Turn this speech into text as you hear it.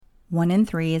1 in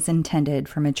 3 is intended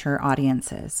for mature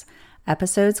audiences.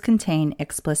 Episodes contain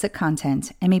explicit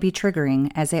content and may be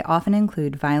triggering as they often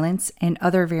include violence and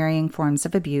other varying forms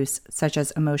of abuse such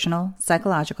as emotional,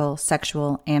 psychological,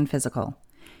 sexual, and physical.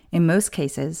 In most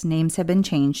cases, names have been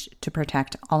changed to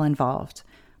protect all involved.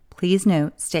 Please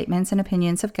note, statements and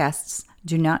opinions of guests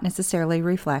do not necessarily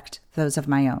reflect those of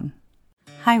my own.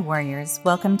 Hi warriors,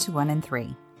 welcome to 1 in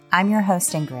 3. I'm your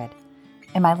host Ingrid.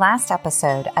 In my last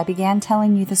episode, I began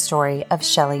telling you the story of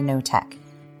Shelley Knotek.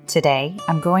 Today,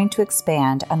 I'm going to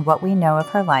expand on what we know of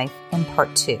her life in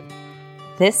part 2.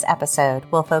 This episode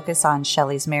will focus on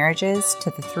Shelley's marriages to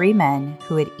the 3 men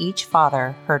who would each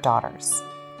father her daughters.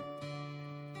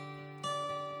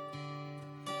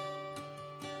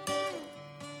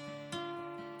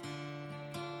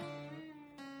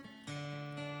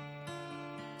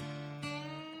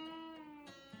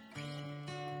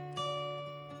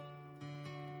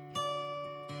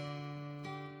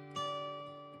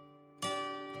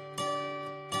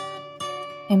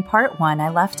 In part 1, I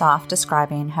left off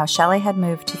describing how Shelley had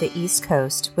moved to the East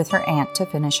Coast with her aunt to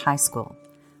finish high school.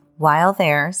 While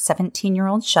there,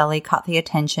 17-year-old Shelley caught the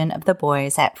attention of the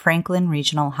boys at Franklin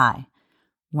Regional High.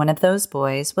 One of those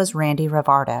boys was Randy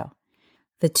Rivardo.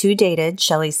 The two dated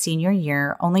Shelley's senior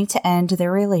year only to end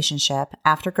their relationship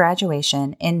after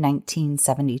graduation in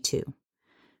 1972.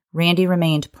 Randy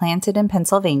remained planted in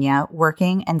Pennsylvania,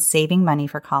 working and saving money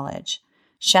for college.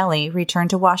 Shelley returned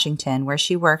to Washington, where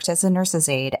she worked as a nurse's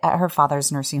aide at her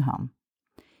father's nursing home.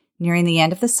 Nearing the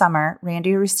end of the summer,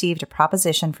 Randy received a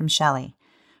proposition from Shelley.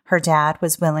 Her dad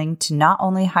was willing to not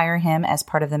only hire him as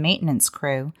part of the maintenance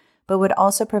crew, but would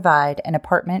also provide an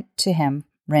apartment to him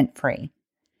rent-free.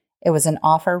 It was an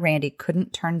offer Randy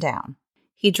couldn't turn down.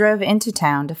 He drove into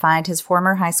town to find his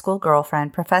former high school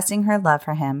girlfriend professing her love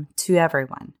for him to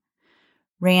everyone.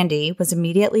 Randy was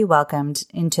immediately welcomed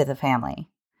into the family.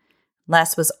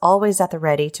 Les was always at the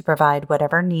ready to provide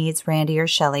whatever needs Randy or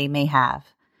Shelley may have.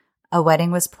 A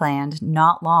wedding was planned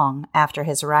not long after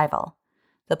his arrival.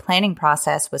 The planning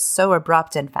process was so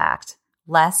abrupt, in fact,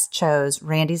 Les chose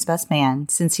Randy's best man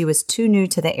since he was too new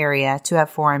to the area to have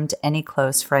formed any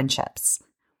close friendships.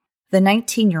 The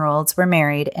 19-year-olds were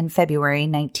married in February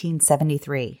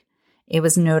 1973. It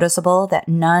was noticeable that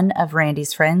none of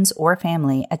Randy's friends or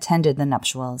family attended the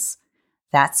nuptials.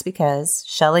 That's because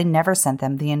Shelley never sent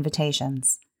them the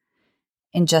invitations.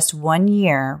 In just 1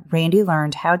 year, Randy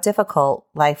learned how difficult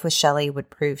life with Shelley would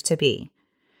prove to be.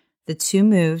 The two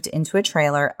moved into a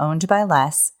trailer owned by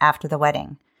Les after the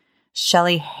wedding.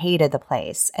 Shelley hated the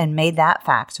place and made that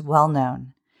fact well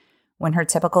known. When her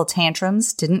typical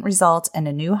tantrums didn't result in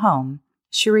a new home,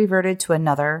 she reverted to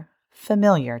another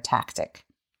familiar tactic.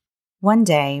 One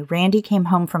day, Randy came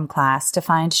home from class to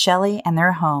find Shelley and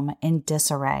their home in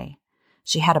disarray.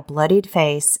 She had a bloodied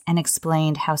face and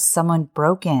explained how someone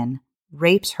broke in,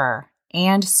 raped her,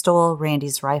 and stole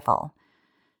Randy's rifle.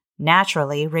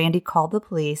 Naturally, Randy called the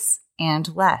police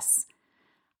and Les.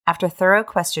 After thorough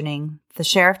questioning, the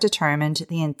sheriff determined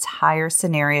the entire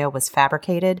scenario was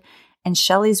fabricated and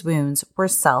Shelley's wounds were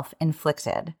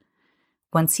self-inflicted.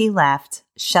 Once he left,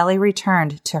 Shelley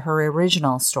returned to her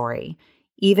original story,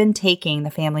 even taking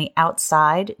the family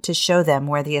outside to show them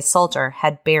where the assaulter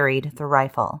had buried the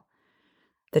rifle.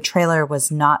 The trailer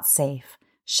was not safe.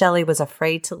 Shelley was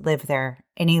afraid to live there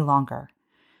any longer.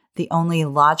 The only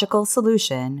logical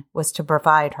solution was to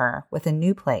provide her with a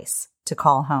new place to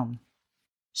call home.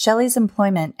 Shelley's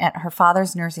employment at her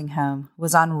father's nursing home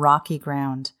was on rocky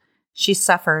ground. She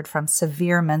suffered from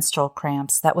severe menstrual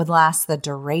cramps that would last the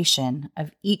duration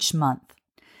of each month.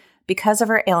 Because of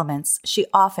her ailments, she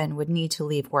often would need to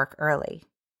leave work early.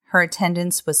 Her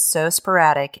attendance was so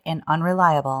sporadic and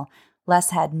unreliable,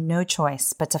 Les had no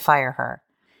choice but to fire her.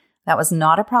 That was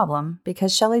not a problem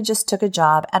because Shelley just took a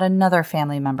job at another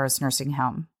family member's nursing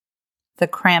home. The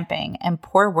cramping and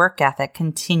poor work ethic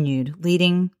continued,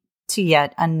 leading to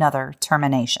yet another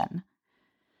termination.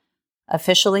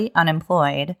 Officially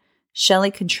unemployed, Shelley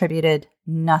contributed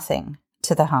nothing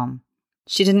to the home.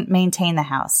 She didn't maintain the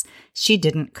house. She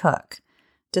didn't cook.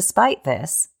 Despite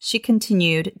this, she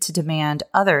continued to demand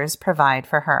others provide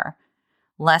for her.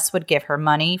 Les would give her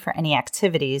money for any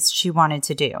activities she wanted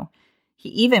to do. He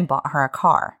even bought her a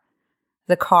car.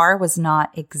 The car was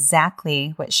not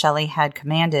exactly what Shelley had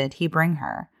commanded he bring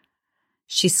her.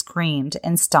 She screamed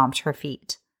and stomped her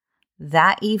feet.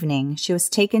 That evening, she was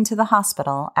taken to the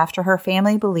hospital after her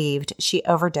family believed she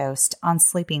overdosed on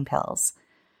sleeping pills.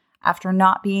 After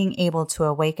not being able to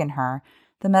awaken her,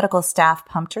 the medical staff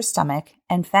pumped her stomach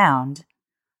and found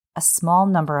a small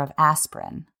number of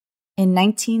aspirin. In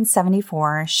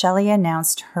 1974, Shelley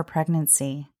announced her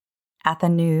pregnancy. At the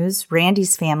news,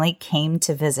 Randy's family came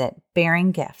to visit,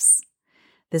 bearing gifts.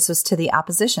 This was to the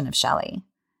opposition of Shelley.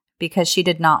 Because she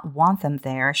did not want them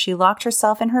there, she locked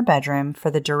herself in her bedroom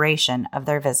for the duration of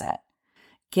their visit.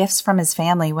 Gifts from his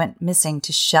family went missing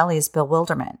to Shelley's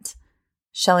bewilderment.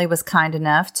 Shelley was kind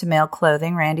enough to mail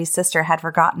clothing Randy's sister had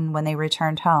forgotten when they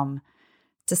returned home.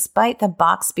 Despite the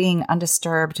box being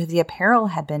undisturbed, the apparel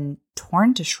had been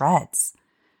torn to shreds.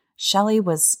 Shelley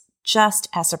was just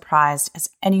as surprised as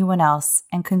anyone else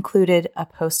and concluded a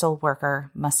postal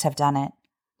worker must have done it.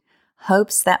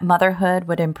 Hopes that motherhood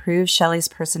would improve Shelley's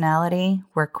personality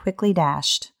were quickly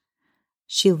dashed.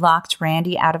 She locked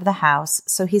Randy out of the house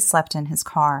so he slept in his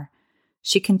car.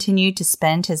 She continued to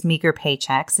spend his meager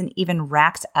paychecks and even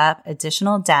racked up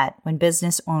additional debt when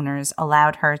business owners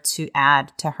allowed her to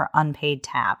add to her unpaid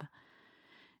tab.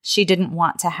 She didn't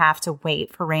want to have to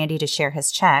wait for Randy to share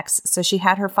his checks, so she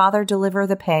had her father deliver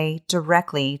the pay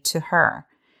directly to her.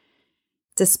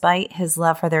 Despite his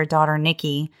love for their daughter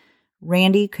Nikki,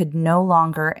 Randy could no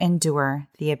longer endure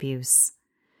the abuse.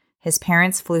 His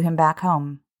parents flew him back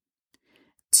home.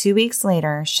 2 weeks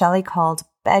later, Shelley called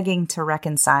begging to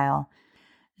reconcile.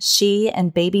 She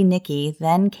and baby Nikki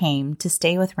then came to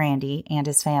stay with Randy and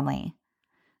his family.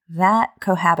 That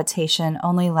cohabitation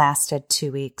only lasted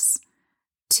 2 weeks.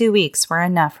 2 weeks were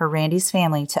enough for Randy's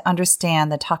family to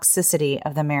understand the toxicity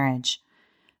of the marriage.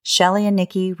 Shelley and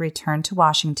Nikki returned to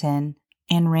Washington,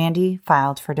 and Randy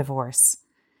filed for divorce.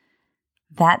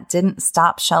 That didn't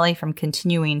stop Shelley from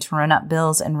continuing to run up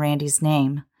bills in Randy's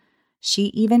name. She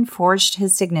even forged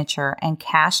his signature and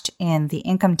cashed in the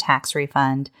income tax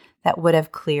refund that would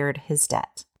have cleared his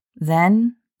debt.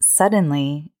 Then,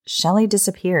 suddenly, Shelley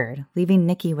disappeared, leaving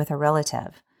Nikki with a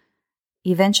relative.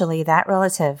 Eventually, that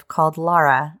relative called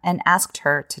Laura and asked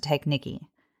her to take Nikki.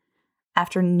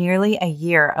 After nearly a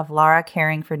year of Laura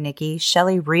caring for Nikki,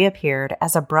 Shelley reappeared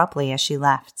as abruptly as she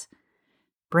left.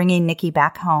 Bringing Nikki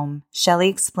back home, Shelley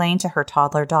explained to her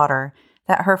toddler daughter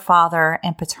that her father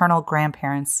and paternal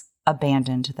grandparents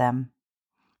abandoned them.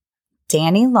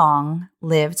 Danny Long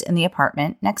lived in the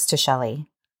apartment next to Shelley.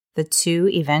 The two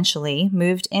eventually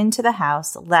moved into the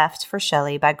house left for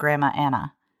Shelley by Grandma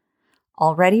Anna.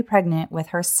 Already pregnant with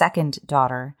her second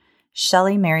daughter,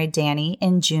 Shelley married Danny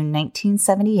in June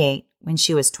 1978 when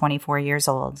she was 24 years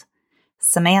old.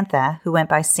 Samantha, who went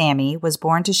by Sammy, was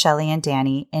born to Shelley and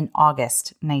Danny in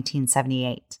August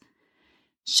 1978.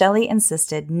 Shelley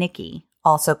insisted Nikki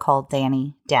also called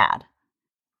Danny Dad.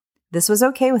 This was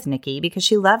okay with Nikki because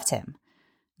she loved him.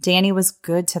 Danny was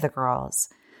good to the girls,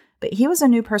 but he was a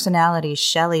new personality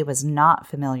Shelley was not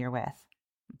familiar with.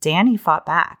 Danny fought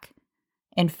back.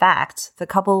 In fact, the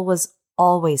couple was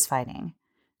always fighting.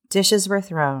 Dishes were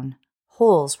thrown.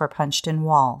 Holes were punched in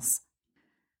walls.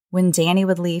 When Danny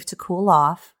would leave to cool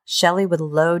off, Shelley would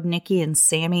load Nikki and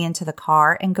Sammy into the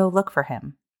car and go look for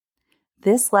him.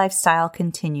 This lifestyle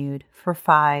continued for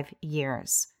 5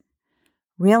 years.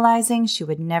 Realizing she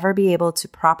would never be able to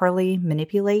properly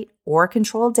manipulate or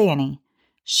control Danny,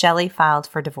 Shelley filed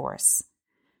for divorce.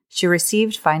 She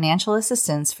received financial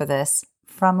assistance for this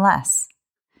from Les.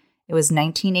 It was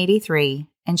 1983,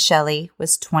 and Shelley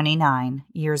was 29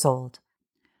 years old.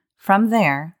 From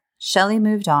there, Shelley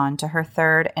moved on to her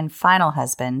third and final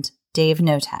husband, Dave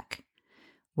Knotek,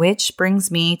 which brings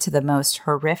me to the most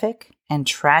horrific and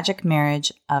tragic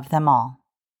marriage of them all.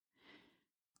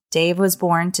 Dave was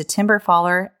born to timber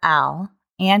faller Al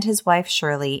and his wife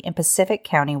Shirley in Pacific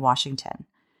County, Washington.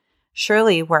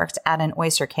 Shirley worked at an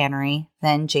oyster cannery,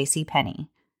 then J.C. Penney.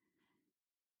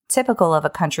 Typical of a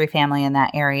country family in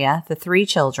that area, the 3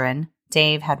 children,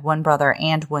 Dave had 1 brother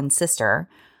and 1 sister,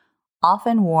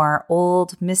 often wore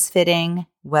old, misfitting,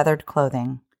 weathered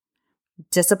clothing.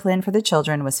 Discipline for the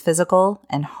children was physical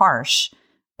and harsh,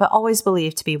 but always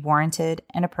believed to be warranted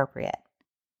and appropriate.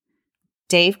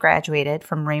 Dave graduated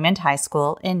from Raymond High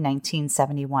School in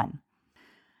 1971.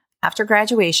 After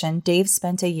graduation, Dave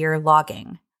spent a year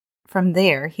logging. From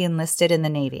there, he enlisted in the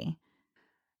Navy.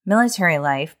 Military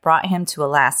life brought him to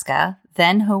Alaska,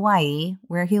 then Hawaii,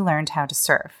 where he learned how to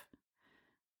surf.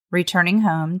 Returning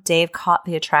home, Dave caught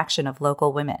the attraction of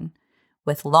local women.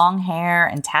 With long hair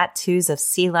and tattoos of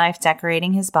sea life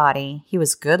decorating his body, he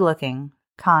was good-looking,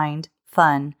 kind,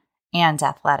 fun, and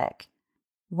athletic.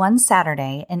 One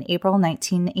Saturday in April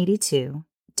 1982,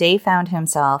 Dave found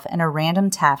himself in a random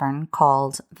tavern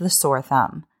called the Sore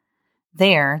Thumb.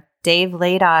 There, Dave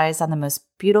laid eyes on the most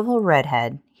beautiful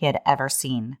redhead he had ever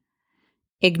seen.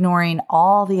 Ignoring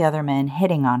all the other men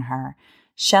hitting on her,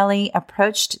 Shelley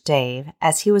approached Dave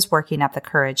as he was working up the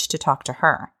courage to talk to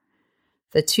her.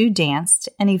 The two danced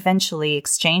and eventually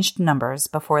exchanged numbers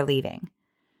before leaving.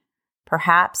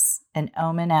 Perhaps an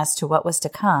omen as to what was to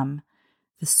come,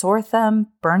 The sore thumb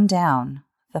burned down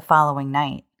the following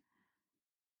night.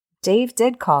 Dave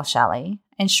did call Shelley,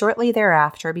 and shortly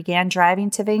thereafter began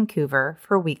driving to Vancouver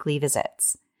for weekly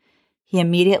visits. He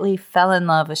immediately fell in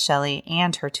love with Shelley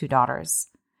and her 2 daughters.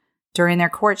 During their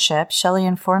courtship, Shelley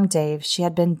informed Dave she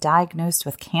had been diagnosed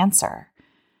with cancer.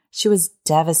 She was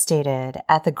devastated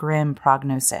at the grim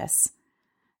prognosis.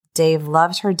 Dave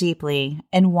loved her deeply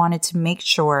and wanted to make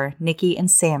sure Nikki and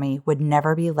Sammy would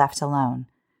never be left alone.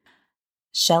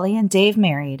 Shelley and Dave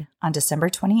married on December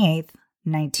 28,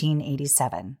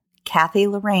 1987. Kathy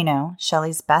Loreno,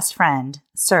 Shelley's best friend,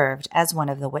 served as one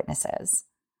of the witnesses.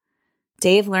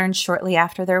 Dave learned shortly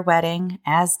after their wedding,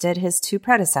 as did his 2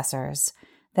 predecessors,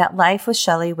 that life with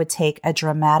Shelley would take a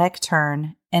dramatic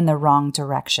turn in the wrong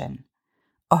direction.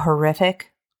 A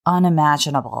horrific,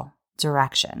 unimaginable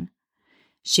direction.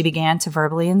 She began to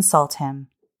verbally insult him.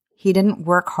 He didn't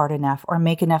work hard enough or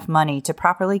make enough money to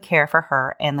properly care for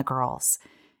her and the girls.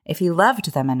 If he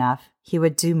loved them enough, he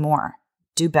would do more,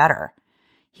 do better.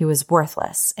 He was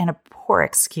worthless and a poor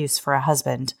excuse for a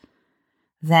husband.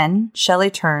 Then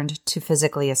Shelley turned to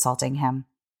physically assaulting him,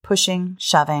 pushing,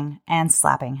 shoving, and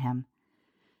slapping him.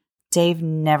 Dave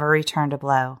never returned a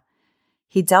blow.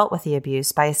 He dealt with the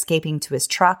abuse by escaping to his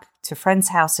truck, to friends'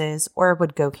 houses, or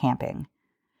would go camping.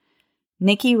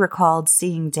 Nikki recalled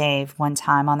seeing Dave one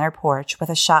time on their porch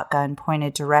with a shotgun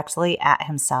pointed directly at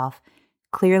himself,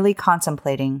 clearly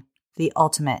contemplating the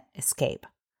ultimate escape.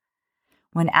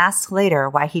 When asked later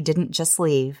why he didn't just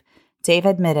leave, Dave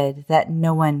admitted that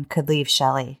no one could leave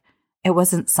Shelley. It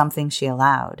wasn't something she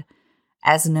allowed.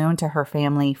 As known to her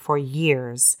family for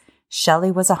years,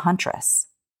 Shelley was a huntress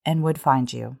and would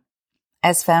find you.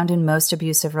 As found in most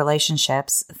abusive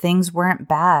relationships, things weren't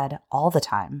bad all the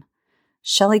time.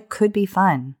 Shelley could be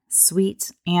fun,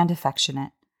 sweet, and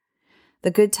affectionate. The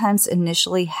good times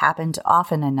initially happened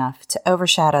often enough to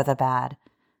overshadow the bad,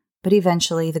 but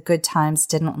eventually the good times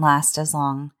didn't last as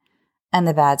long, and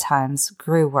the bad times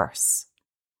grew worse.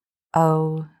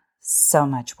 Oh, so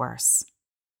much worse.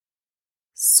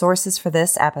 Sources for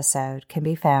this episode can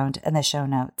be found in the show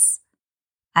notes.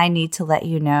 I need to let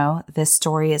you know this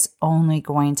story is only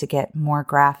going to get more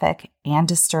graphic and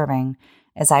disturbing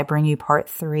as I bring you part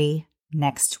 3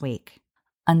 next week.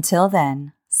 Until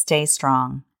then, stay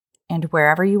strong, and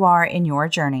wherever you are in your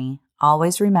journey,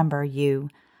 always remember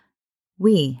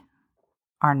we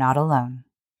are not alone.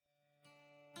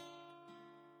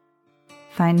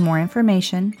 Find more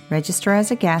information, register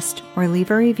as a guest, or leave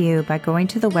a review by going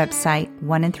to the website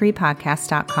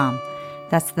 1in3podcast.com.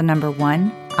 That's the number 1,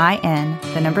 IN,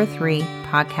 the number 3,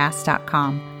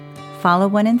 podcast.com. Follow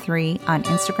 1in3 on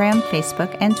Instagram,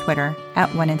 Facebook, and Twitter at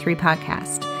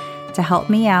 1in3podcast. To help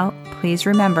me out, please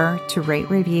remember to rate,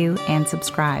 review, and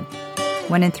subscribe.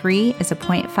 1in3 is a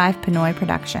 .5 Pinoy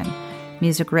production.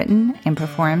 Music written and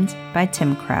performed by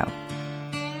Tim Crow.